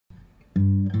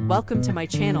welcome to my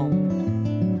channel.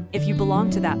 If you belong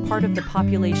to that part of the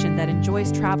population that enjoys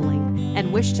traveling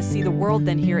and wish to see the world,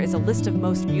 then here is a list of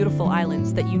most beautiful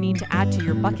islands that you need to add to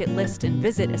your bucket list and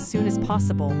visit as soon as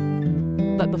possible.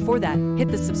 But before that, hit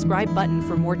the subscribe button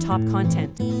for more top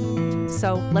content.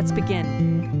 So, let's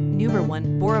begin. Number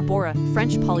 1. Bora Bora,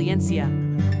 French Polynesia.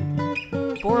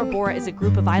 Bora Bora is a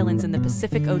group of islands in the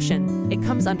Pacific Ocean. It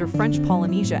comes under French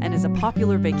Polynesia and is a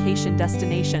popular vacation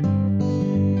destination.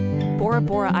 Bora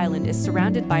Bora Island is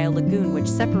surrounded by a lagoon which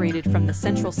separated from the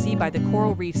Central Sea by the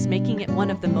coral reefs, making it one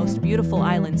of the most beautiful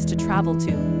islands to travel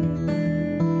to.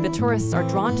 The tourists are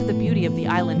drawn to the beauty of the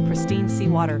island, pristine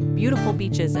seawater, beautiful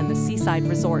beaches, and the seaside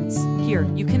resorts. Here,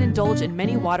 you can indulge in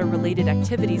many water-related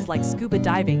activities like scuba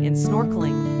diving and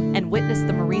snorkeling, and witness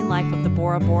the marine life of the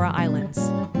Bora Bora Islands.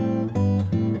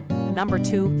 Number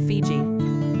 2. Fiji.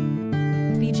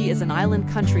 Fiji is an island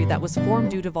country that was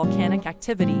formed due to volcanic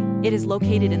activity. It is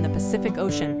located in the Pacific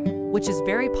Ocean, which is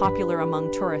very popular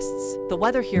among tourists. The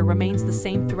weather here remains the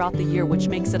same throughout the year, which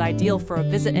makes it ideal for a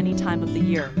visit any time of the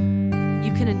year.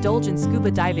 You can indulge in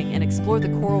scuba diving and explore the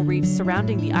coral reefs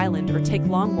surrounding the island, or take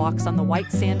long walks on the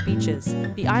white sand beaches.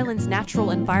 The island's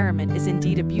natural environment is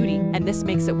indeed a beauty, and this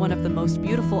makes it one of the most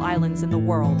beautiful islands in the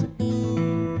world.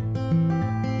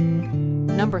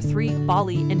 Number 3.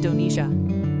 Bali, Indonesia.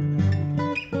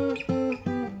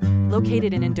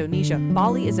 Located in Indonesia,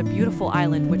 Bali is a beautiful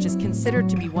island which is considered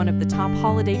to be one of the top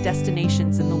holiday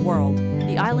destinations in the world.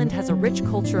 The island has a rich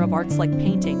culture of arts like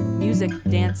painting, music,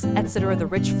 dance, etc. The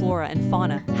rich flora and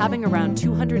fauna, having around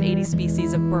 280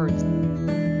 species of birds.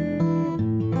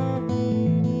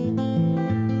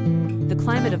 The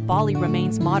climate of Bali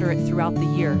remains moderate throughout the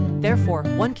year, therefore,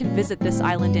 one can visit this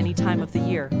island any time of the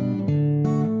year.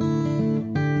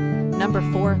 Number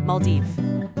 4. Maldives.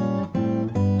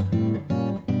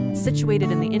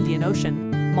 Situated in the Indian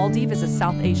Ocean, Maldives is a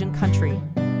South Asian country.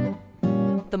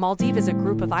 The Maldives is a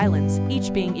group of islands,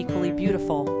 each being equally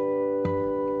beautiful.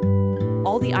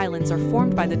 All the islands are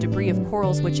formed by the debris of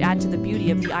corals, which add to the beauty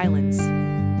of the islands.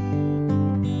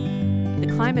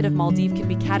 The climate of Maldives can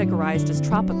be categorized as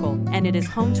tropical, and it is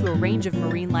home to a range of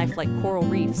marine life like coral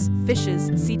reefs,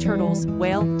 fishes, sea turtles,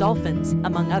 whale, dolphins,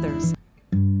 among others.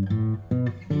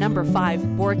 Number 5.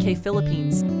 Boracay,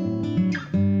 Philippines.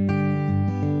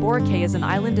 Boracay is an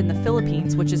island in the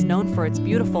Philippines which is known for its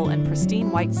beautiful and pristine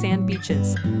white sand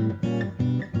beaches.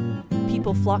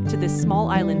 People flock to this small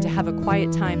island to have a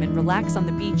quiet time and relax on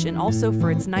the beach, and also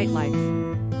for its nightlife.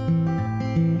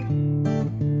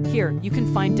 Here, you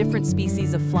can find different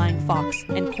species of flying fox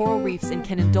and coral reefs, and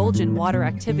can indulge in water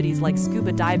activities like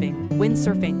scuba diving,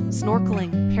 windsurfing,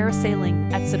 snorkeling,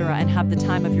 parasailing, etc., and have the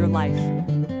time of your life.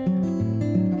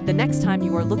 The next time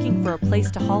you are looking for a place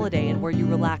to holiday and where you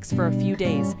relax for a few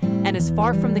days, and is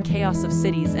far from the chaos of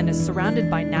cities and is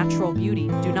surrounded by natural beauty,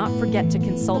 do not forget to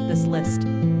consult this list.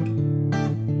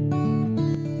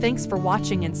 Thanks for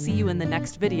watching, and see you in the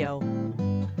next video.